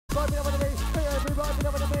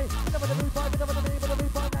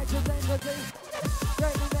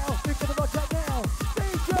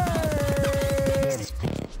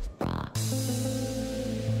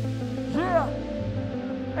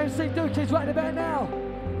switches right about now.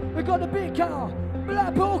 We got the big car,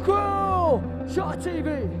 Blackpool Crew, Shot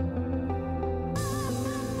TV.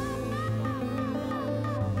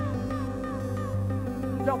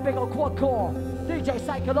 Yo, big old quad core, DJ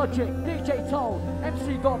Psychologic, DJ Toll,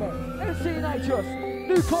 MC Vomit, MC Nitrous,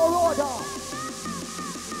 New Core Order.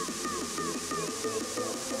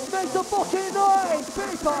 Make some fucking noise,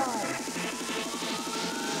 people!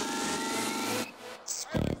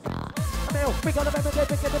 Big on the memory,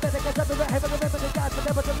 big in the minute, cause everywhere, heaven, remember the guys, but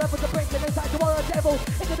never the level to bring it inside tomorrow, devil.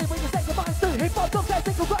 In the day when you say your mind through, hip hop, don't say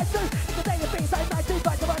single right through. In the day you think I might do,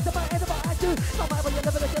 right to right to my end of my do. No matter what you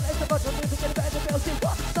never look at, it's a bunch of music in the bed, the bill, see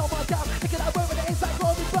what? No more time, look at that word with the inside,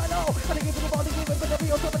 glory, burn all. When I give you the body, give it with the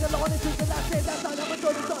real, some of the law, and it's the last day, that's how I'm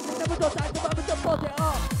doing it, never do time to rub it, just put it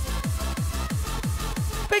up.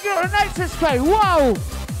 Bigger than Nature's K, whoa!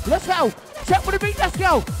 Let's go! Check with the beat, let's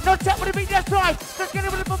go! No check with the beat, let's try! Let's get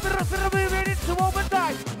it with the bumper, into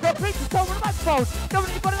overdrive. The beat is over the microphone. Don't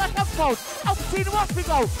anybody like microphone. I'll see the watch me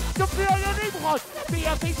go. Something on your neighborhood. Be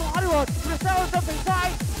a people Hollywood. The sound of the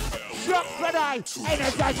side. Shock red eye.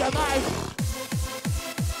 Energize your mind.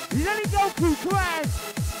 Let it go, crew, crash.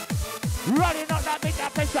 Running up that big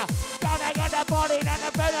that pressure. Down I got the body and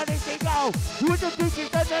the better this thing go. With the thinking,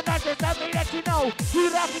 does not let me let you know. You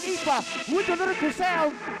rocking ether. With the lyrical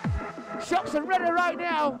sound. Shocks are ready right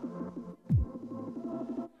now.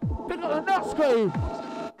 Big up the nut screw.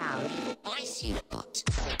 I see the butt.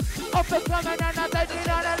 Up and coming and I'm letting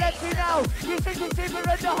on and let you know. You think you're cheaper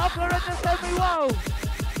than the hooker and the semi whoa.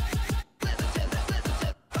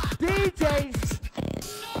 DJs.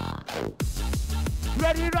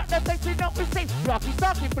 Ready to rock that section, not mistake. Rocky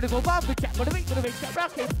starting for the go bomb, the cat for the beat, get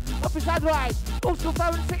rocking. Up inside right, old school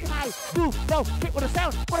phone and sitting high. Move, no, hit with a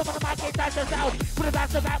sound. What about the mic, get down the sound. Put it back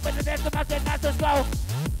to back, when the dance about it, that's just go.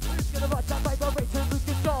 Gonna rock that vibration, lose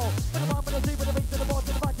control. When I'm on the Z with the beat to the ball, to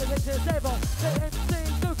the mic, it's a saver. The MC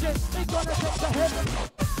looking, they gonna take the heaven.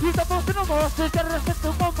 Use the most number, so get a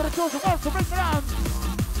system, one for the chosen one, so bring it on.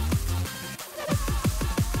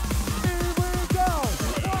 Here we go.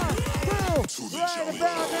 1, 2, right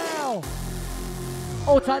about now.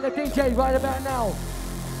 All time the DJ right about now.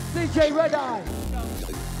 DJ Red Eye.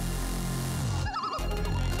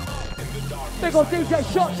 Big ol' DJ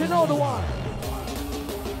Shots and all the one.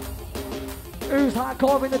 Who's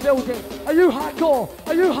hardcore in the building? Are you hardcore?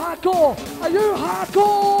 Are you hardcore? Are you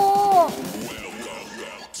hardcore?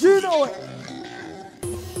 You know it.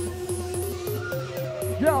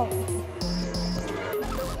 Yo.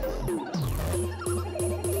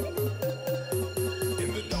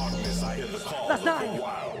 That's 9.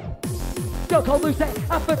 Go cold loose it,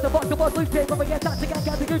 I put the bottom was loose it. When we get touching, I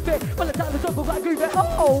got the good fit. When the time is up, we'll groove it.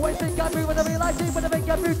 Oh, when think I move, when I realize it, when I make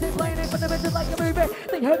I move it, playing it, when I make it like a movie.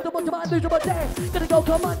 Think hurt the one to my lose my day. Gonna go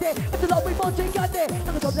command it, until I'll be munching, got it. And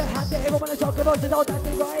the top that had it, everyone is talking about it, all that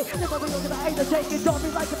thing right. Never be looking at the take it, don't be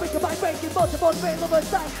like a big of my breaking, multiple fail of a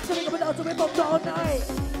side. So think of it out to be bombed all night.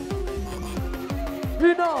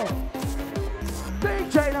 You know.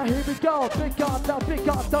 DJ, now here we go. Big up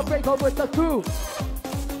the rainbow with the crew.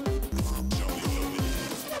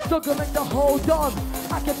 Struggling to hold on.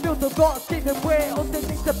 I can feel the rocks giving way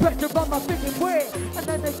underneath the pressure of my thinking weight. And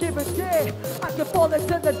then they give it year. I can fall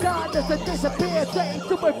into the darkness and disappear. Saying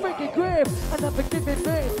to my freaking grave. And I'm forgiving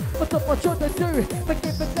me. What's up I shouldn't do?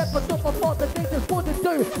 Forgiving them for stuff I thought that they just wanted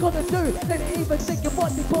to. Gonna do. They didn't even think of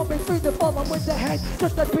what they put me through the bottom with the head.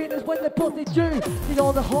 Just the penis when they put it due. You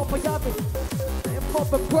know the heart for yamming.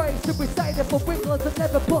 Proper praise, suicidal for wigglers and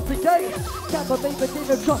never bust a gate. Can't believe it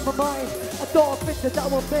even crossed my mind. I don't think that I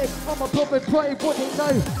will make. I'm a proper prey, wouldn't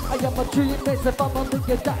know. I am a true immense, if I'm a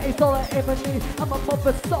nigga, that is all I ever need. I'm a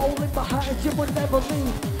mother's soul in my heart and she will never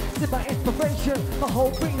leave. It's my inspiration, my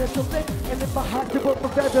whole being is to live. And in my heart you will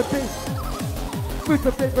forever be. With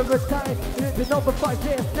the favorite time, it's been over 5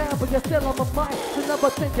 years now, but you're still on my mind. So never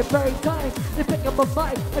think you're very time. They pick up my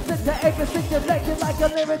mic, I tend to everything you're making like a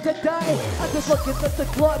lyric to die. I'm just looking at the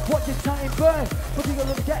clock, watching time burn. But you're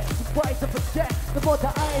gonna get surprised to forget the more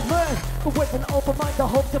that I learn. But with an open mind, I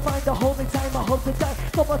hope to find the holy time. I hope to die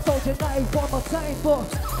for my soldier night. One more time, but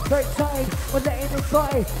very time, we're letting it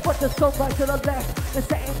by. Watch the sun right to the left and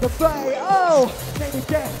setting the right. Oh, maybe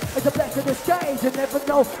death is a blessing in disguise. You never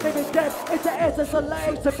know, maybe death is the essence. So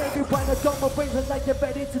maybe when I go my ways like you're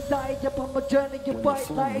ready to die. You're on my journey, your white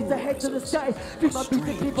lights ahead to the sky. Through my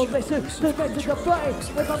music, people listen to the rest of the fight.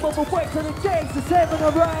 When I'm on my way to the gates, it's heaven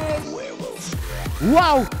or rain.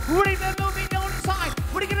 Wow, ready to move me on inside.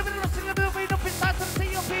 What are you gonna be listening to moving up inside to the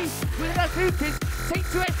COP? With the groupies, take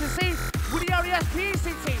to ecstasy. With the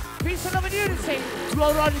R.E.S.P.E.C.T. Peace and love and unity.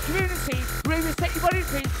 Roll around the community. Ravens take your body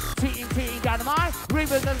free. Teeing down the mine.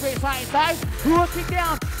 Ravens and great fight inside. Working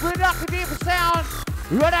down. We're knocking deep sound.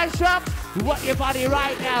 Red Eye Shops, rock your body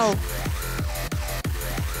right now.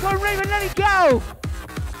 Go Raven, let it go.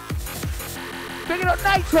 Picking up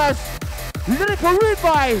Nitrous. Lyrical Rude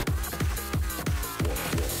Boy.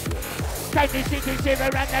 Take the secret shiver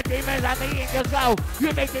and the demons and the angels go.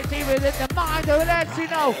 You make the demons in the mind of an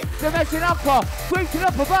know. The messing up for, reaching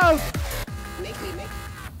up above. Make me.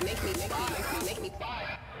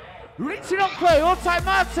 Reaching up for, all time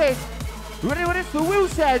Martin. Ready with this for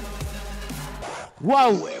Wilson.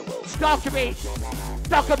 Whoa, Stalker Beats,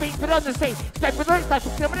 but on the scene. Step with the rings like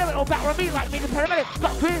a minute or battle on me like me the paramedic.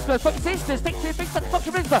 Got Christmas, fucking sisters, stick to your big like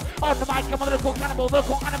fucking Rizla. On the mic, I'm a little cannibal,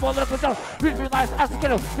 little dog. Rizla life, as the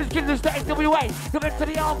killer, this kid is the NWA. Come into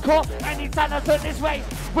the encore, and he's trying to turn this way.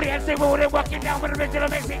 But he has to say, well, they're working down with the original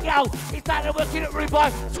Mexico. He's trying to work it at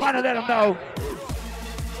Rubai, trying to let him know.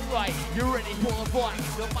 Right, you ready for the fight?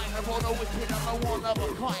 The microphone, the wicked on the one of a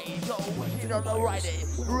kind. So wicked on the right,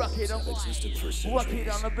 rock it on the rock it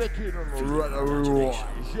on the wicked on the right.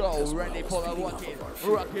 So ready for the wicked,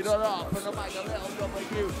 rock it on up, and the mic a little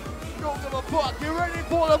W. Don't give a fuck, you ready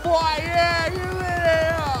for the fight? Yeah, you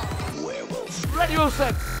ready? Ready,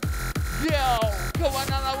 Wilson? Yo, come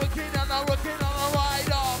on, on the wicked on the wicked on the right.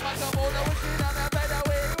 Microphone, the wicked on the better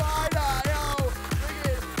way, right. Yo,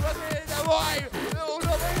 wicked, rock it the right.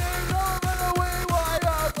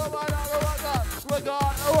 We're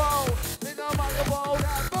gone, oh, in the microphone,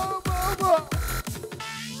 boom.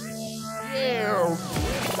 Yeah,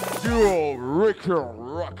 yo, Ricky,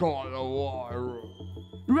 rock on the wire.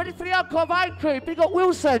 Ready for the Encore Vine crew? Big up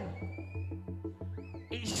Wilson.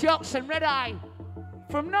 It's Shocks and Red Eye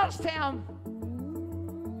from Knottstown.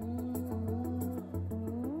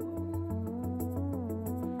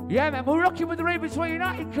 Yeah, man, we're rocking with the Ravensway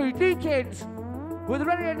United crew, Deacons. With the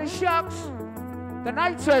Ready and the Shocks. The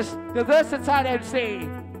Nitrous, the versatile MC.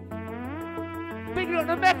 Big up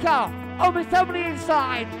the Mecca, almost somebody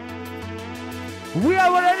inside. We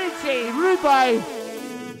are one energy, Rubai.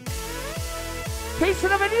 Peace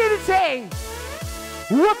and love and unity.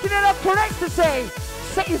 Working it up for ecstasy.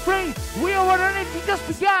 Set you free, we are one energy just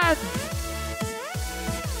began.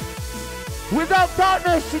 Without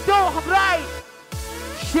darkness, you don't have light.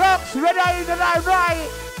 Sharks, red eye in the line right.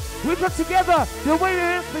 We got together, the way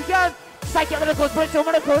it began. Psychedelical, spiritual,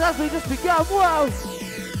 medical, that's we just began. Whoa!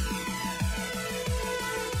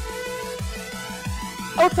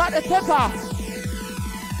 Outside the temper.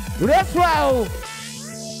 Let's roll.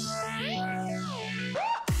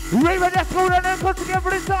 Raven, let's go and then come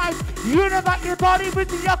together inside. Unite your body with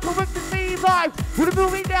the upper with the sea vibe. We're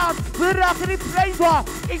moving down, we're rocking in flavor.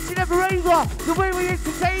 It's never over, the way we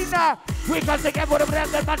entertain that. We come together with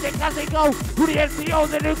the magic as they go. With the NCO,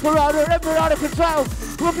 the nuclear order, ever out of control.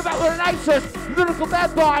 Looking back with the nicest, lyrical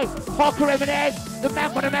bad boy. Hawker M&S, the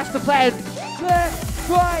man with the master plan.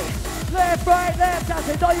 Left, right, that's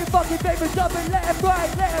it. All you fucking favorites jumping left,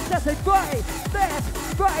 right, that's it. Right,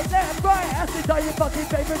 left, right, that's it. All you fucking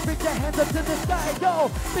favorites, reach your hands up to the sky,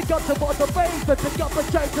 go. Pick up towards the bass, but pick up the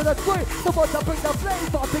change to the crew. The ones that bring the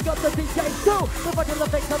flavor, pick up the DJ too. The fucking the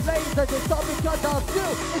make the lasers, it's all because of you.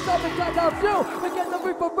 It's all because of you. We get the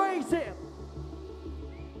roof of raising.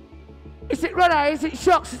 Is it Red Eye? Is it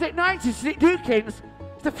Shocks? Is it 90s? Is it Dukins?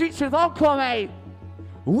 It's the future of Encore, mate.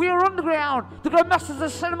 We are underground. The Grandmasters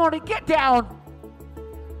of Ceremony, get down.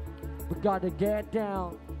 We gotta get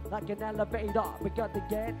down like an elevator. We gotta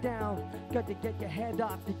get down. Got to get your head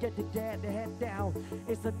up to get the head down.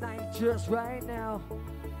 It's the night just right now.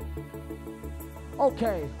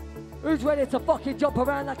 Okay, who's ready to fucking jump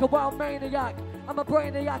around like a wild maniac? I'm a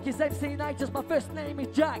brainiac, it's MC Night, just my first name is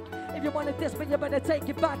Jack. If you wanna diss me, you better take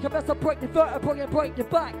it back. I'm gonna break your vertebra and break your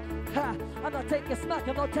back. Ha! I'm not taking smack,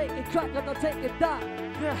 I'm not taking crack, I'm not taking that.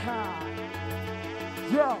 Ha!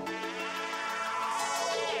 Yo!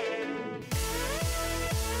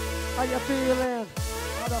 How you feeling?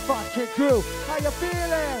 How the fucking crew? How you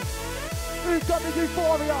feeling? Who's got the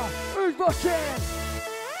euphoria? Who's rushing?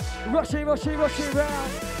 Rushing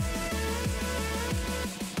round.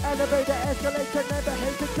 Elevator, escalator, never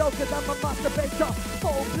hate the joke, cause I'm a masturbator.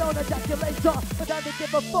 Full-blown ejaculator, but I don't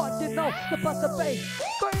give a fuck, you know, to bust the bass.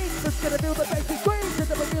 Screams, it's gonna feel the bass and screams, and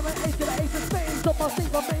the revealing ace to the ace of spades. On my sleeve,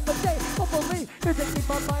 I'm in the day, hopefully, music keep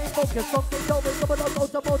my mind focused. From things over, come on, go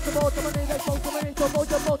to more, to my name, like most of my name, to more,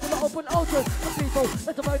 to the open ocean. The people, it's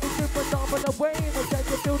a mighty super dominant wave, and they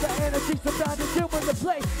can feel the energy surrounding you in the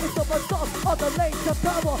place. It's so much stuff on the lane, the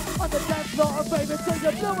power, on the dance floor, I'm raving till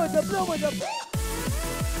you're blue in the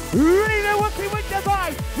Ready to working with the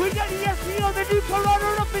vibe. We got the SC on the new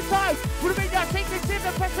Corona up inside. We'll be there taking in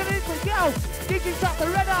the precedence to go. Digging out the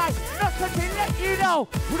red eye. Not something let you know.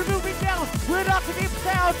 We're moving down. We're not the deep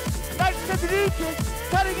sound. Nice to the Lucas.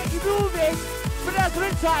 trying to get you moving. But that's what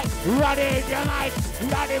it's like. Running your life.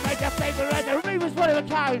 Running with your flavor and the remover's one of a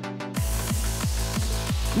kind.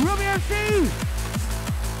 Ruby MC.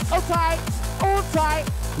 All tight.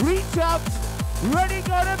 Reach up. Ready,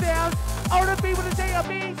 go to bounce. All the people today are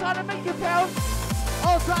being trying to make you bounce.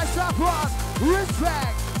 All tight, stop rock.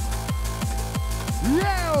 Respect.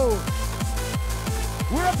 Yo.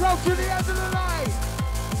 We're approaching the end of the night.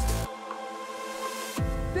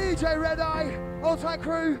 DJ Red Eye, All Tight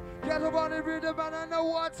crew, get up on the rhythm and I know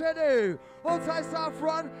what to do. All tight South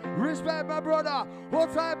Front, respect my brother. All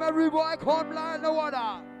tight my rude boy, come like no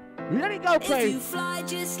other. Let it go, please. If you fly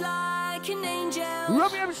just like an angel,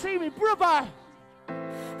 Robbie MC, me brother.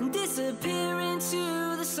 Disappear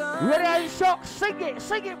into the sun. Red Eye Shock, sing it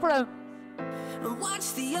for them.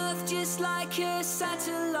 Watch the earth just like a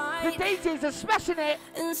satellite. The DJs are smashing it.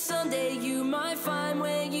 And someday you might find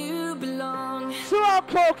where you belong. To our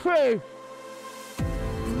core crew.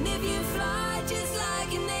 And if you fly just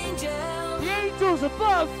like an angel, The angels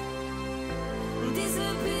above.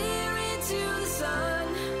 disappear into the sun.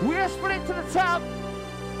 We're split to the top.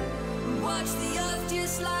 Watch the earth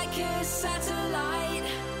just like a satellite.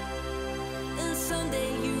 And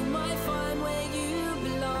someday you might find where you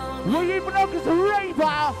belong. Well, you belong as a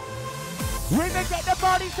raver. When they get the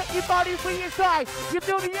body, set your body free inside. You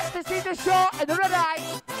feel the ecstasy, the shot, and the red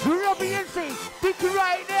eye. Robbie MC, thinking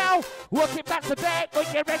right now. Working back to back when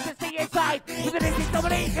you're ready to see inside. With the niggas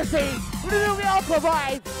dominate the scene. What do we all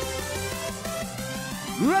provide?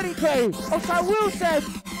 Ready, crew. Outside Wilson.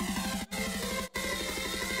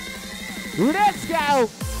 Let's go.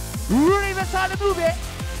 Really trying to move it.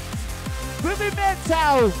 Moving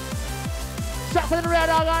mental. Shot to the red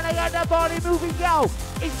eye, I got the body moving, go.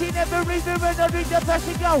 It's in every rhythm and the rhythm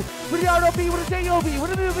pressing, go. With the R&B, with the J.O.B.,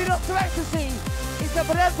 with the moving up to ecstasy. It's a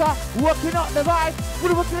bonanza, working up the vibe.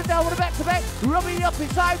 With the working it down with the back to back. Rubbing up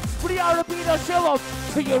inside, with the R&B, no show up.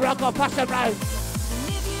 To your rock or pass it right.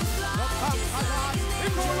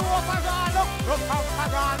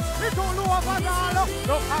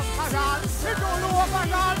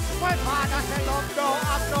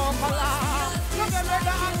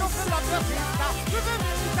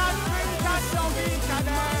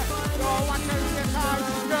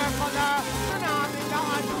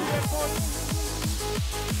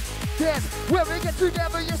 Then, when we get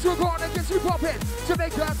together, yes, we're gonna get you poppin'.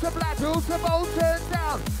 Jamaica to Blackpool to Bolton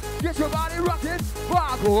down. Get your body rockin',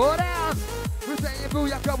 hardcore down. We're saying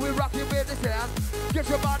booyaka, we're rockin' with the sound. Get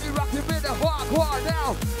your body rockin' with the hardcore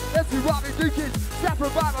now. Let's see Robbie Dukins,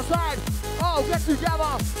 Saffron by my side. Oh, get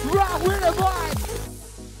together, rock with the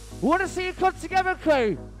vibe. Wanna see you come together,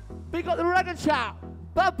 crew? Big up the Reggae Chat.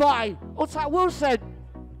 Bye-bye. Outside Wilson.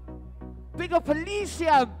 Big up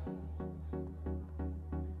Elysium.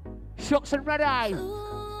 Shocks and Red Eye.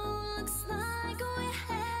 Looks like we're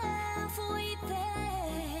halfway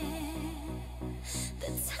there. The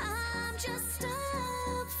time just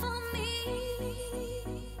stopped for me.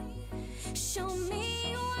 Show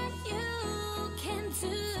me what you can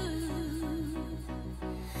do,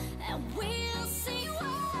 and we'll see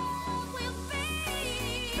what we'll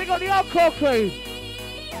be. Big up the Encore crew.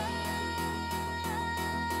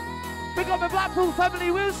 Big up the Blackpool family,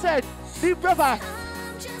 Wilson. New brother.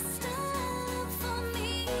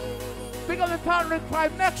 Big up the partner in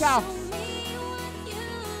crime, Mecca.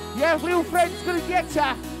 Yeah, real friends gonna get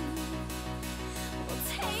ya.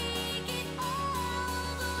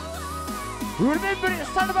 Remember,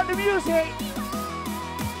 it's all about the music.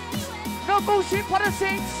 No bullshit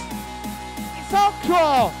politics. It's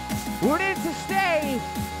encore. We're in to stay.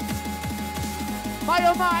 My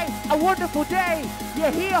oh my, a wonderful day.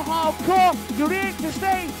 You're here hardcore. You're in to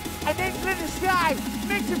stay. An angel in the sky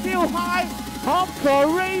makes you feel high.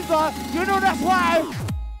 Hardcore raver, you know that's why.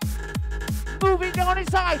 Moving down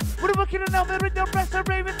inside, we're working on the rhythm, rest and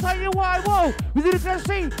rave and tell you why. Whoa, we did it to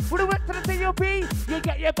see, we're went to the T.O.P. You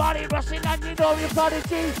get your body rushing and you know your body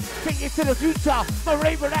G. Take you to the future, my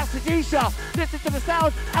raver that's the G-shot. Listen to the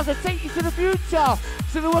sound as I take you to the future.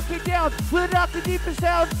 So we're working down with a dark and deeper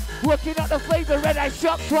sound. Working out the flavor, red eye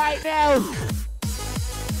shots right now.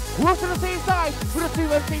 We're to the same side, with the two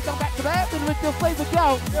MCs on back to back, and with the flavor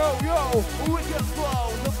go. Yo, we can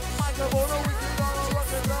flow, the microphone, we can go,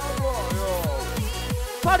 rock and roll, yo.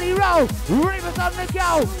 Body roll, ravers on the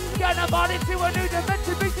go. Get the body to a new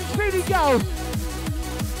dimension, makes it really go.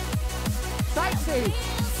 Sightsee.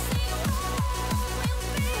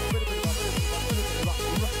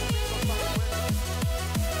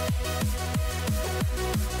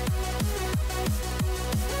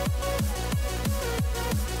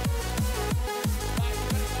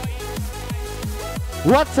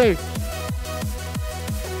 What's it?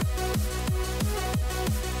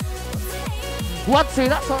 1, 2,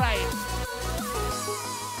 that's alright.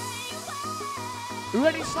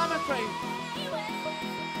 Ready, Slammah crew?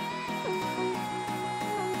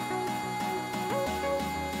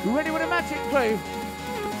 Ready with a magic crew?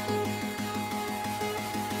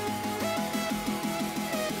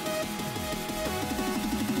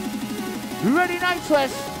 Ready,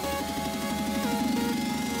 Nitrous?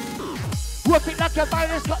 Work it like a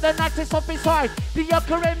virus, got the nitrous off inside. The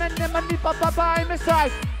yoker and the money by my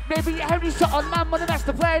side. Maybe you only shot on man with a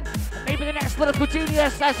master plan. Maybe the next political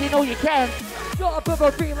genius, as you know you can. Got a bit of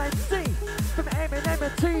a feeling C. From M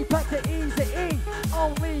and T back to Easy E.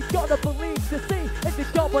 Only gotta believe to see. If you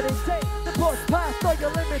got what it takes to push past all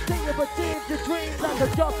your limits, you achieve your dreams and the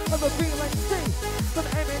job of a feeling C. From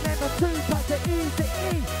M and T back to Easy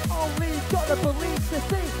E. Only gotta believe to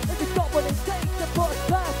see. If you got what it takes to push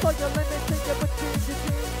past all your limits, you achieve your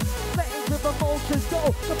dreams. Lettings of emotions go.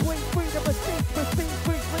 Complete freedom of speech, but speech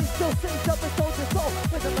briefly still sings up and soldiers soul.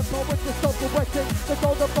 Rhythm and poet, the social weapon. The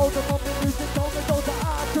golden boulder on the music, only those that I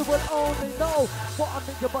do will only know. What I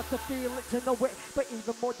mean, you must to feel it to know it. But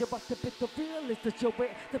even more, you must to be to feel it to show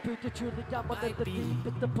it. The beauty truly got one of the deep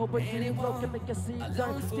in the poetry. Broken, make a scene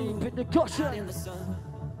turn deep in the cushion. In the sun,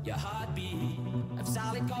 your heartbeat of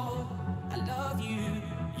solid gold. I love you,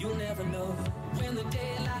 you'll never know. When the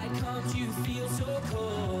daylight comes, you feel so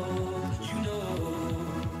cold. You know,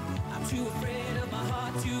 I'm too afraid of my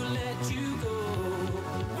heart to let you go.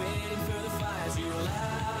 Waiting for the fires you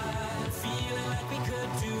light, feeling like we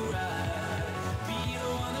could do right. Be the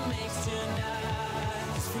one that makes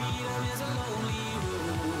tonight. 'Cause freedom is a lonely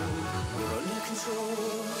road. We're under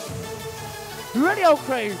control. Ready, old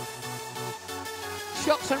crew?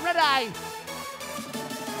 Shocks and Red Eye.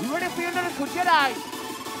 Ready for your lyrical Jedi?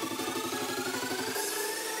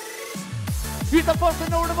 He's the first to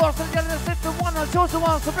know the boss and the other system one and chosen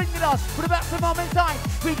one, so bring it on with the maximum in time.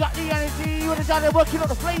 We got the energy, with the data working on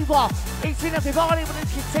the flavour. Ain't seen everybody, but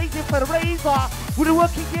it's changing for the razor. With the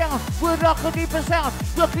working down, we're not going to deeper sound.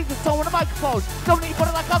 Looking to someone on the microphone, don't need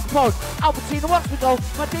but like octopode. Albertina wants to go,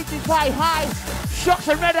 my DJ's high. Shocks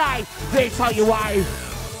and Red Eye, they tell you why.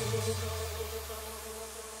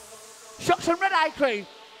 Shocks and Red Eye crew.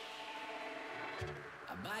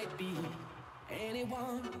 I might be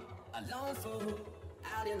anyone, a lone fool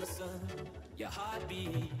out in the sun. Your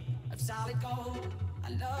heartbeat of solid gold.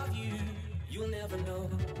 I love you, you'll never know.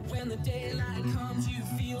 When the daylight comes, you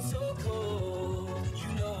feel so cold.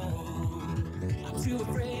 You know, I'm too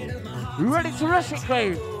afraid of my heart. Ready to rush it,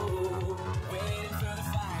 crew. Waiting for the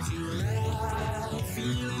fires you light,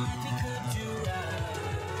 feeling like we could do right.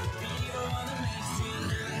 Be the one that makes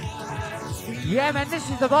tonight. Yeah, man, this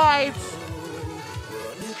is the vibes.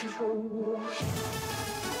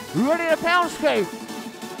 Ready to pound crew.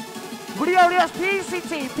 Ready to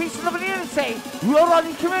PCT, peace and love and unity. Roll on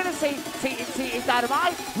in community. TNT is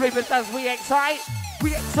dynamite. Ravens as we excite.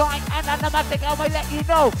 We excite and on the magic I might let you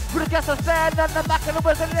know. With the guests are stand on the back of the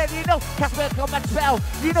words and let you know. Cast me a combat spell.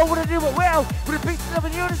 You know what to do it well. With the peace and love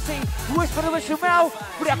and unity. Wish for the wish you well.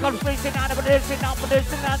 With the conversation and domination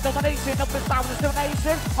and domination of the sound of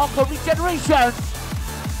discrimination. Encore regeneration.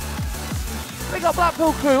 Big up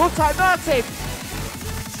Blackpool crew, all time Martin.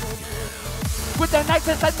 With the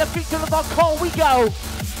nicest and the feature of our call we go.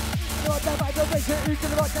 You're the vibration, who's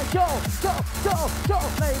gonna rock that go,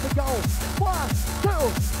 there we go. 1, 2,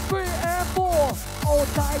 3 and 4. All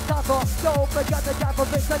time tapper, don't forget the gap of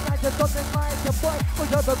it. Tonight there's something like a boy. We're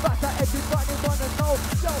gonna back that everybody wanna know.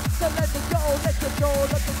 Yo, so let it go, let it go,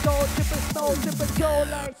 let it go. Dip it slow, dip it go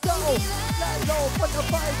like so. Let low, when the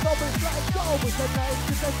fight goes like go. With the night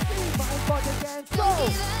to the sea, my body and so.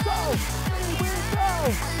 Here we go.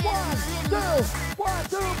 1, 2, 1,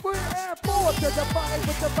 2, 3 and 4. To the fight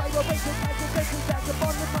with the vibration, agitation, back up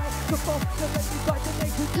on the microphone. So let me fight the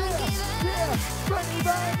nation, yeah, ready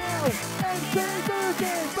right now. And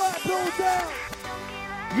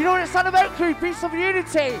you know what it's all about, crew? Peace of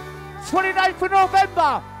unity. 29th of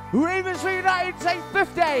November. Ravens Reunited, say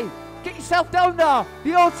 50. Get yourself down there.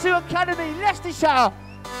 The O2 Academy, Leicestershire.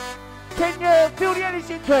 Can you feel the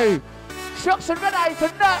energy, crew? Shocks and Red Eyes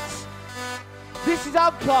are nuts. This is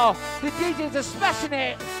Encore. The DJs are smashing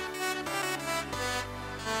it.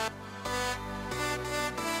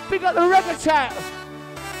 Big up the reggae chat.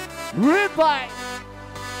 Ripbite.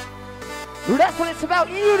 That's what it's about,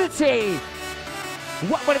 unity.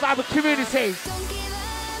 What about the community?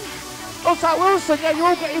 Also, Wilson, yeah, you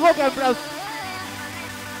all get, bro.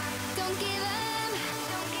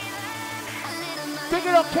 Big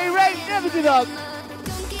it up, K-Ray, never give up.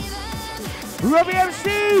 Robbie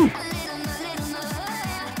MC.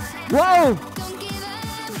 Whoa.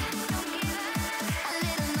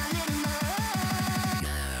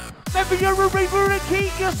 Remember you're a reaver and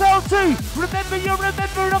keep yourself too. Remember you're a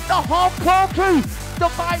member of the hardcore crew. The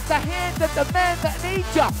fight, the hand of the man that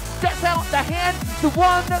needs ya. That's out the hand, the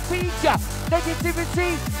one that feeds ya.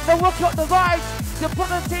 Negativity, the work out the vibes. The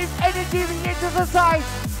positive energy that gets to the side.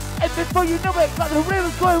 And before you know it, like the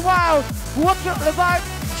river's going wild. Work out the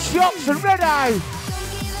vibes, shocks and red eye.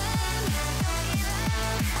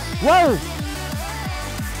 Whoa.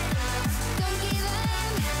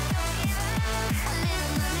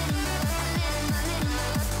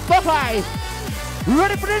 Bye-bye.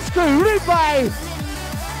 Ready for this crew, replay.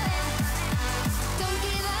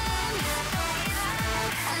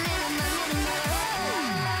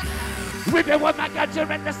 We've been with my guns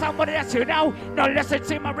and the somebody else you know. No listen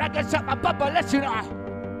to my record, shut my bubble, let you know.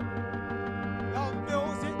 Love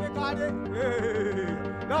music because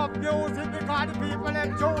love music because the people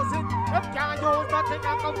them choose it. Them can't use nothing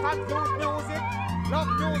and come confuse music.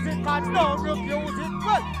 Love music cause no refuse it.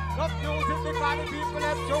 Well, love music because the people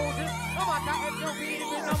them choose it. No matter if you feel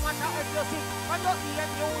it, no matter if you see. When you hear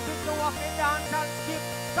music, you walk in dance and skip.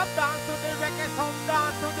 Some dance to the reggae, some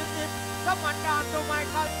dance to the dip. Someone dance to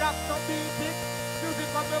Michael Jackson beat it. Music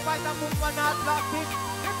from the fight and move and not plastic.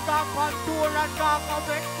 It can't contour and can't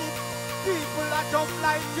correct it. People are jump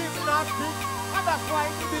like gymnastics. And that's why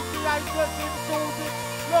the big ideas in music.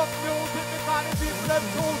 Love music because the people them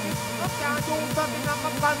choose it. You can't do something and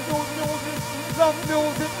come confuse music. Love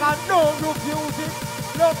music and no refuse it.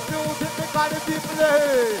 Love music because the people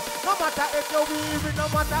hey. No matter if you're weary, no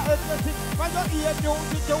matter if you're sick. When you hear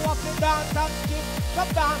music, you walk in dance and skip. Come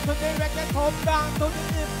down to the reggae, come down to the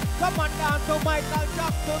hip. Come on down to Michael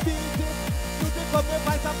Jackson beat it. Music from the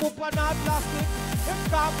vice and poop and not plastic. It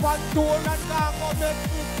can't contour and can't correct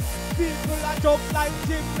it. People are jump like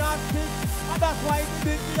gymnastics. And that's why the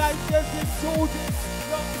big ideas in music.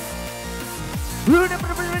 We're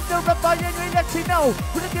never let you know.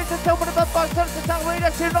 We're going to tell me about my son's the time we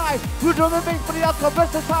let you know. We're doing the thing for the alcohol,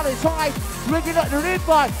 best of time is right. We're going to the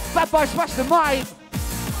replay. Bad boy smash the mind.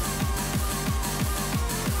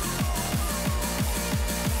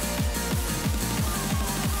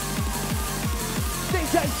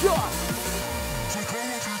 DJ Short.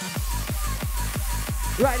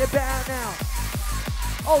 Right about now.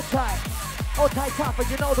 Hold tight Papa,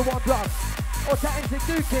 you know the one, bro. Hold tight into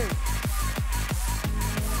Dookie.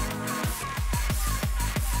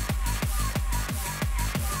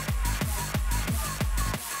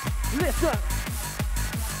 Listen,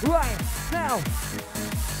 right now.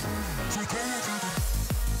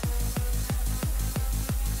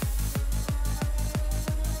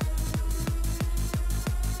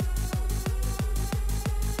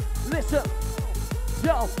 Listen,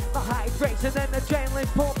 yo, my heart breaks and then adrenaline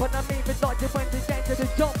pump, and I'm even dodging when they get to the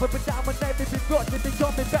jump, but I will never be brought to be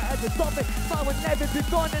jumping better than something. I will never be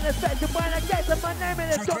born in a second when I get to my name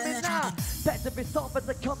and it's jumping now. Better be soft as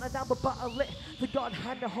I come and I'm about a lit. The God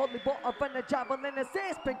hand the holy water and the javelin and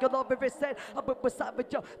say sprinkle over his head. I'm with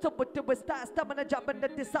savage, so what do we start stabbing a job and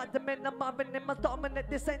decide the men I'm having in my dominant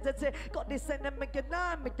descent and say, God this enemy can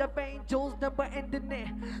me the angels, then we're ending it.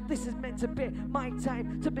 This is meant to be my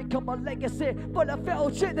time to become a legacy. But I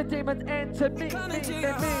felt shit, the demons enter me. Come into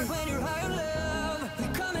your heart when you're high on love. We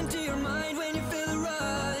come into your mind when you feel the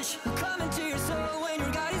rush. We come into your soul when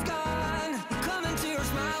your God is gone. We come into your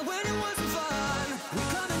smile when it wasn't fun. We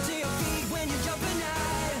come into your feet when you're jumping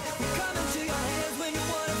high. We come into your hands when you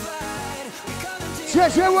wanna fight. We come into your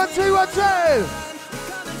Check, 1, 2, 1, 2. we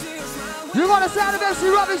come into your smile when You want to sound of MC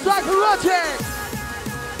Robbins like a logic?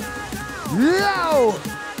 Yo!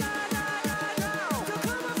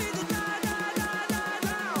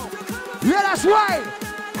 Yeah, that's right.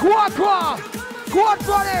 Quad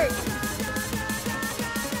body.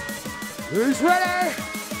 Who's ready?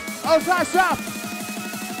 Outside stuff.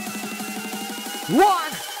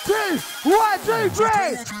 1, 2,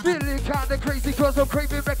 3. Feeling kinda crazy cause I'm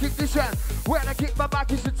craving recognition. When I kick my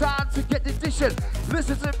back, it's the time to get the edition.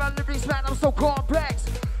 Listen to my lyrics, man, I'm so complex.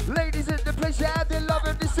 Ladies in the place, yeah, they're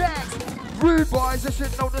loving the sex. Rude boys, I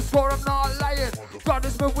should know the score, I'm not lying. God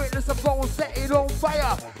is my witness, I'm going to set it on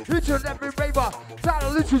fire. Each and every raver,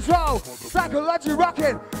 title control. Psychology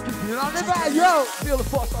rocking, keep it on the vibe, yo. Feel the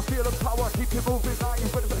force, I feel the power, keep it moving. Now you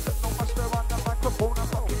better set no much there on the microphone. I'm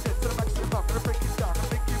rocking it to the maximum, I'm gonna break it down. I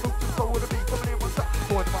make you move to the flow with the beat, coming in one time.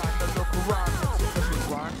 Go and find a look around, let's see the beat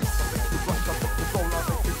rhyme. I make you rush up the soul, I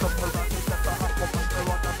make you jump around. You set the high, come on there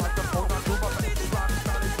on the microphone. I do my best to rhyme,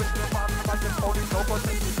 start it with your mouth. I can hold it, no one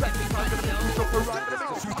makes you set it. I'm gonna make you jump around, let me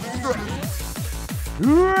go straight.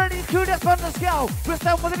 Ready to this on the scale. We're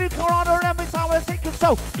still with the new Colorado and every time we're taking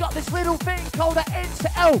control. Got this little thing called the N to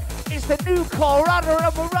L. It's the new Colorado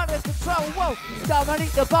and we're running control. Whoa,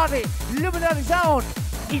 dominate the body, illuminate his own.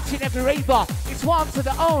 each and every raver. It's one to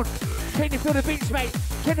the own. Can you feel the beats, mate?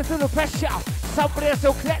 Can you feel the pressure? Somebody else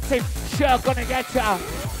will collective. Sure, gonna get ya.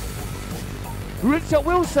 Richard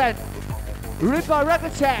Wilson, Ripper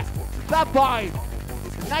Regacheck, Bad Boy,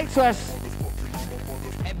 Nitrous.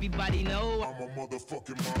 Everybody know I'm a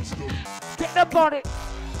motherfucking monster. Get the bonnet.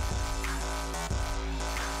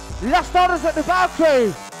 Last orders at the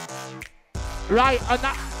Valkyrie. Right, on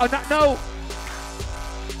that note.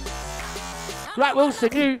 Right, Wilson,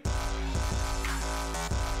 you. Yeah.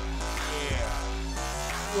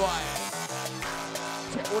 Right.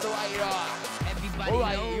 Check all the way right. everybody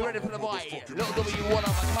Alright, know. you ready for the bite? Little W1 on my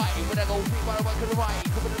kite. When I go feet by the back to the right.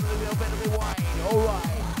 Coming in a little bit of the wine.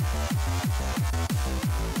 Alright.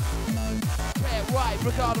 Yeah, right,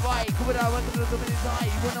 rock on the right. Coming out, working a little bit of time.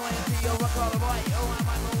 When I went to see you, rock on the right. Oh, I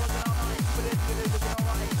might go working all night. Coming in, looking all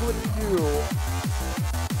right. Coming in, you.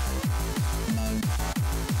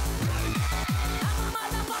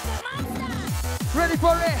 Ready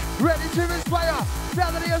for it, ready to inspire.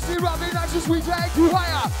 Now that EFC rubbing, that's just we take you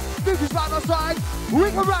higher. Think it's by my side,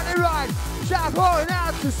 we can run it right. Shout pouring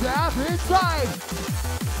out to step inside.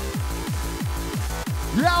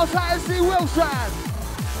 Yeah, outside see Wilson.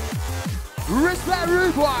 Respect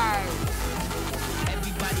Rude Boy.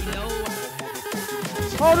 Everybody know.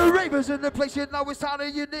 All the ravers in the place, you know it's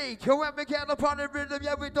sounding unique. And when we get up on the rhythm,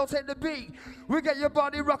 yeah, we don't take the beat. We get your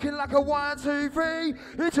body rocking like a 1, 2, 3.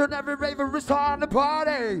 Each and every raver is time to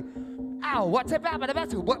party. Ow, what's it about?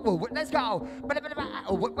 Let's go. What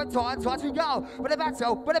time to go? What about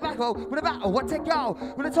so? What about go? What about what's it go?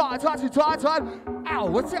 What a time. Ow,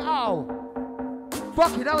 what's it? Oh.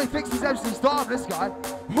 Fucking hell, he thinks he's MC Star, this guy.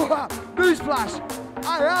 Newsflash,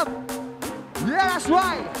 I am. Yeah, that's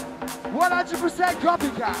right. 100%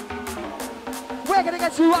 copycat. We're gonna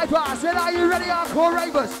get you right past it. Are you ready, hardcore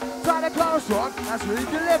ravers? Try to close strong as we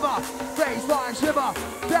deliver. Baseline shimmer,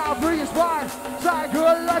 down through your spine.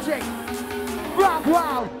 Psychologic, rock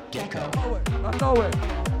wild. Gecko. I know it,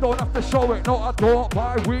 don't have to show it. No, I don't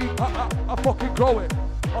buy weed, I fucking grow it.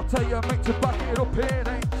 I'll tell you, mate, to back it up in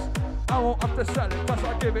ain't. I won't have to sell it, cause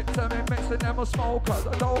I give it to me, mixing them a smoker,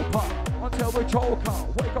 the doper, until we choke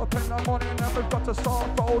out. Wake up in the morning and we've got to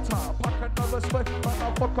start roll time. Pack another split and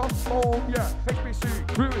I'll fuck off home, yeah. HBC,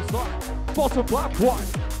 crew is like, bottom black, white.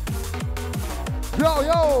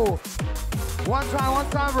 Yo! One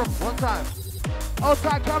time.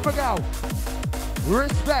 Outside camera go.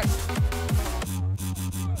 Respect.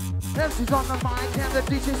 MC's on the mic and the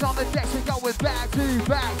DJ's on the deck. We're going back to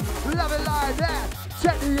back. Love it like that.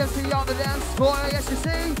 Check the MC on the dance floor. Yes, you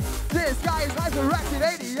see, this guy is hyperactive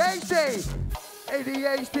ADHD.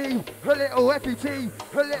 ADHD, a little FET, a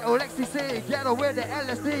little XTC. Get on with the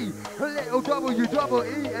LSD, a little WEEND.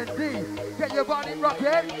 Get your body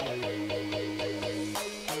rocking.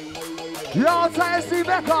 Yo, outside Steve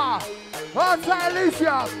Becca, outside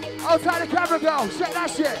Alicia, outside the camera girl. Check that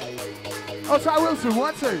shit. Outside Wilson,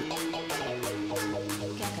 1, 2.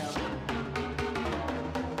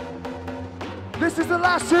 This is the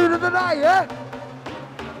last tune of the night, yeah?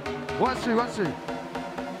 1, 2, 1, 2.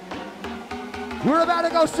 We're about to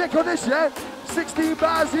go sick on this, yeah? 16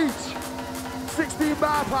 bars each. 16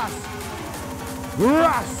 bar pass.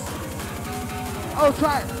 Russ.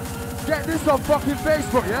 Outside. Get this on fucking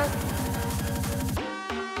Facebook, yeah?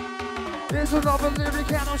 There's another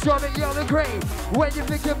lyric and I'm sure that you'll agree. When you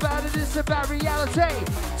think about it, it's about reality.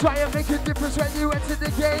 Try and make a difference when you enter the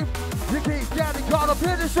game. You keep getting caught up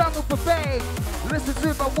in the struggle for fame. Listen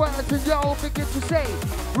to my words and you'll begin to say,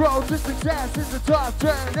 road to success is a tough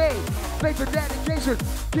journey. Make the dedication,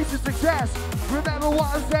 keep the success. Remember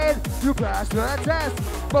what I said, you pass the test.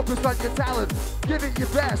 Focus on your talent, give it your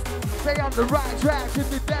best. Stay on the right track, to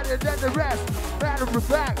be better than the rest. Matter of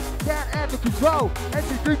fact, can't ever control.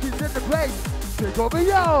 Empty thinking's in the place, take over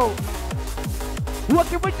yo.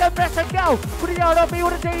 Working with the best and go. Put it out on me,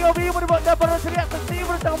 what a day on me, what about the bottom to the other, see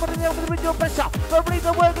what I'm going to do with your pressure. Don't believe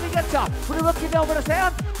the word when you get you. We're working over the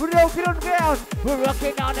sound, we're working on the ground. We're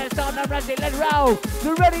working on the sound of Resident Row.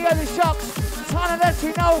 The ready and the shocks. It's hard to let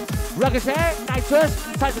you know. Ricochet, Nitrous,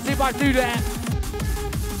 time to see my do that.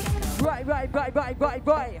 Right.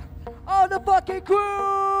 Oh, the fucking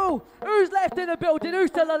crew! Who's left in the building? Who's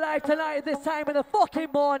still alive tonight at this time in the fucking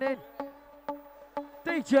morning?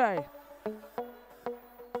 DJ.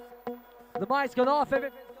 The mic's gone off,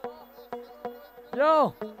 everything's gone off.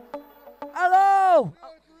 Yo. Hello!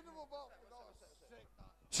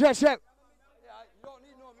 Check. Yeah, you don't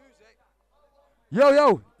need no music.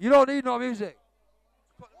 Yo, you don't need no music.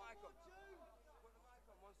 Put the mic up. Put the mic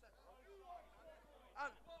up,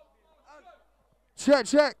 1 second.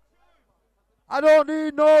 Check. I don't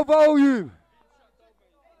need no volume.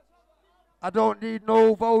 I don't need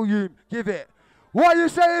no volume. Give it. What are you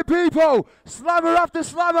saying, people? Slammer after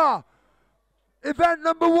slammer. Event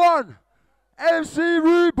number 1. MC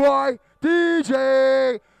Rude Boy,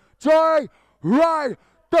 DJ Joy Ride.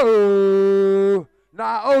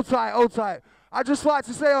 Nah, hold tight, hold tight. I'd just like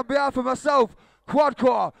to say on behalf of myself,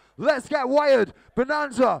 Quadcore, Let's Get Wired,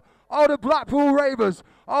 Bonanza, all the Blackpool Ravers,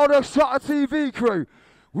 all the Shutter TV crew,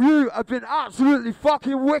 you have been absolutely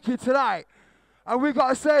fucking wicked tonight. And we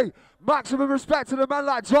gotta say, maximum respect to the man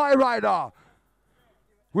like Joyrider.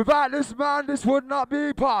 Without this man, this would not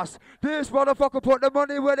be passed. This motherfucker put the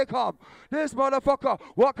money where they come. This motherfucker,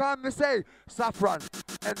 what can we say? Saffron,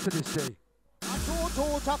 enter the sea. A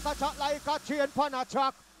choo-choo chaka-chak like a chain pan a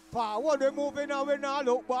track. Forward we moving and we not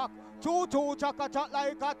look back. Choo-choo chaka-chak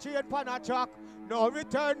like a chain pan a track. No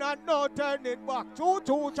return and no turning back.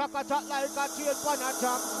 Choo-choo chaka-chak like a chain pan a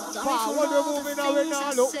track. Forward we moving and we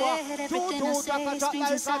not look back. Choo-choo chaka-chak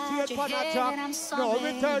like a chain pan a track. No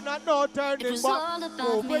return and no turning back.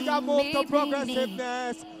 Move with your move to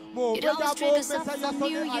progressiveness. Move with your move, Mr.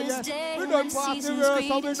 Yes, we don't pass the world,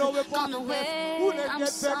 so we know we pass the best. Who let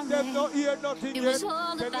get back them, no hear nothing yet.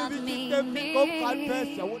 Then we think them pick up confess.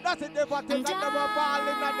 So that's it, never take and never fall in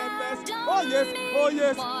on them mess. Oh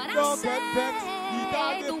yes, don't get vexed. Eat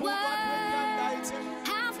all the food and drink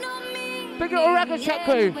and die. Big little record check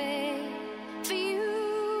crew. For you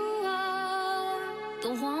are the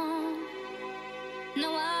one. No,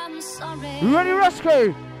 I'm sorry. Ready,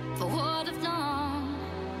 Roscoe? For what I've done.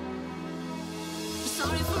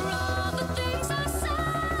 Sorry for all the things I said.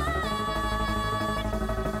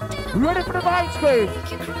 Ready for the vibes crew?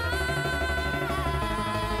 Make you cry.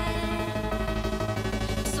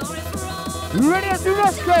 Sorry for all the Ready as the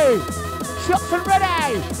Roscoe? Shots and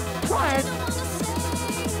ready. Try it.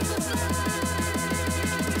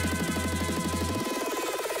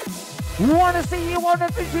 Wanna see you on the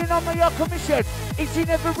vision on your commission. It's you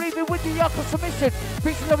never breathing with the Yaka submission.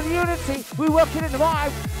 Speaking of the unity, we working in the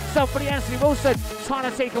vibe. Somebody Anthony Wilson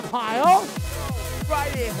trying to take a pile.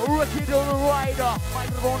 Right here, wicked on the rider.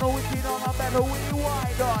 Microphone on wicked on a better we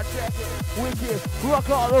wider. Check it, wicked, rock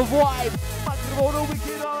on the vibe. Microphone on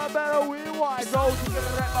wicked on a better we wide. Those who get a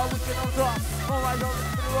rap by wicked on top. Alright, on this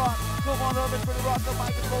pretty rock. Come on, on this pretty rock. The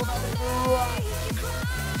microphone on this pretty rock.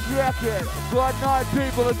 Check it. Good night,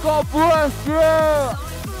 people, and God bless you.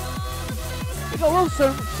 We got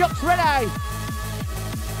Wilson, shots ready.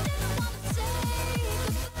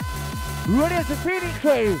 Ready as a feeding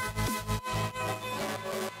crew.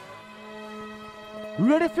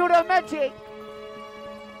 Ready to feel that magic.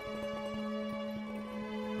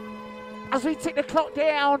 As we take the clock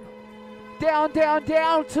down, down, down,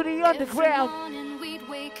 down to the underground. Every morning we'd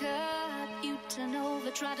wake up, you'd turn over,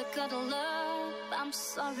 try to cuddle up. I'm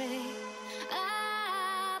sorry,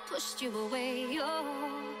 I pushed you away, oh.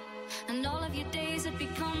 And all of your days have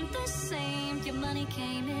become the same. Your money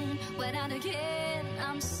came in, went out again.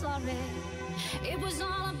 I'm sorry, it was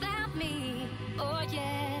all about me, oh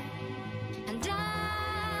yeah. And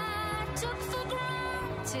I took for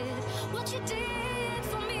granted what you did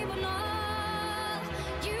for me, but all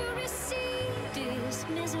you received is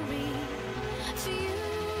misery. For you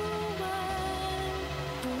were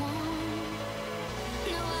the one.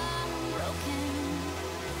 Now I'm broken,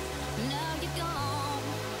 now you're gone.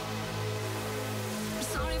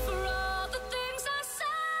 Sorry for all the things I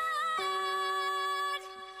said.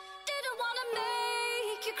 Didn't want to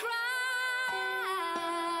make you cry.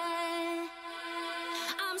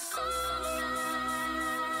 I'm sorry.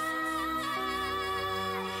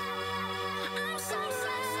 I'm sorry.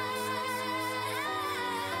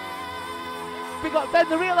 We got Ben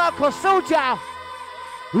the real hardcore soldier.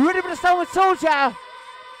 Ready for the sound with soldier.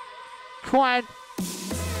 Come on.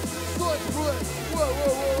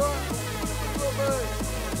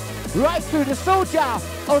 Right through the soldier.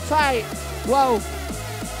 Oh tight. Whoa.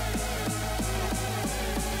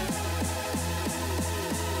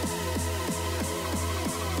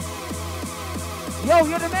 Yo,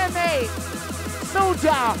 you're the man, mate.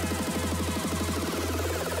 Soldier.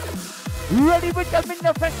 Ready with them in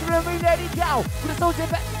the festival and we let it go. With the soldier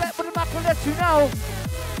back to back with the Mac will let you know.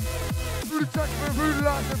 Through the touch of the food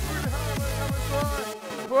lights and through the hammer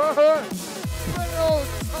and come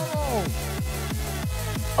on.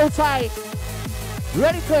 Oh tight.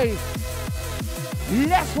 Ready please.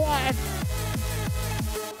 Last one.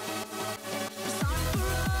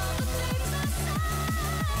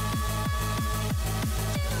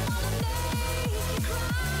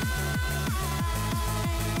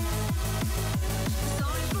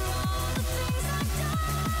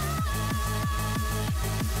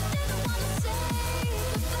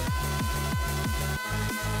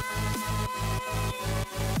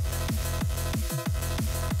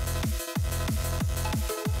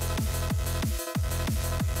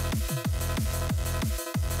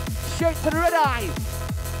 straight to the red eye.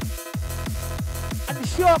 And the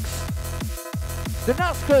shocks. The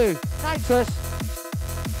nuts crew. Nitrous.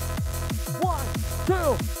 1, 2.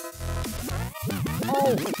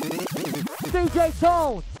 Oh. DJ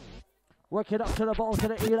Tone. Work it up to the bottom to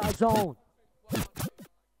the Eli zone.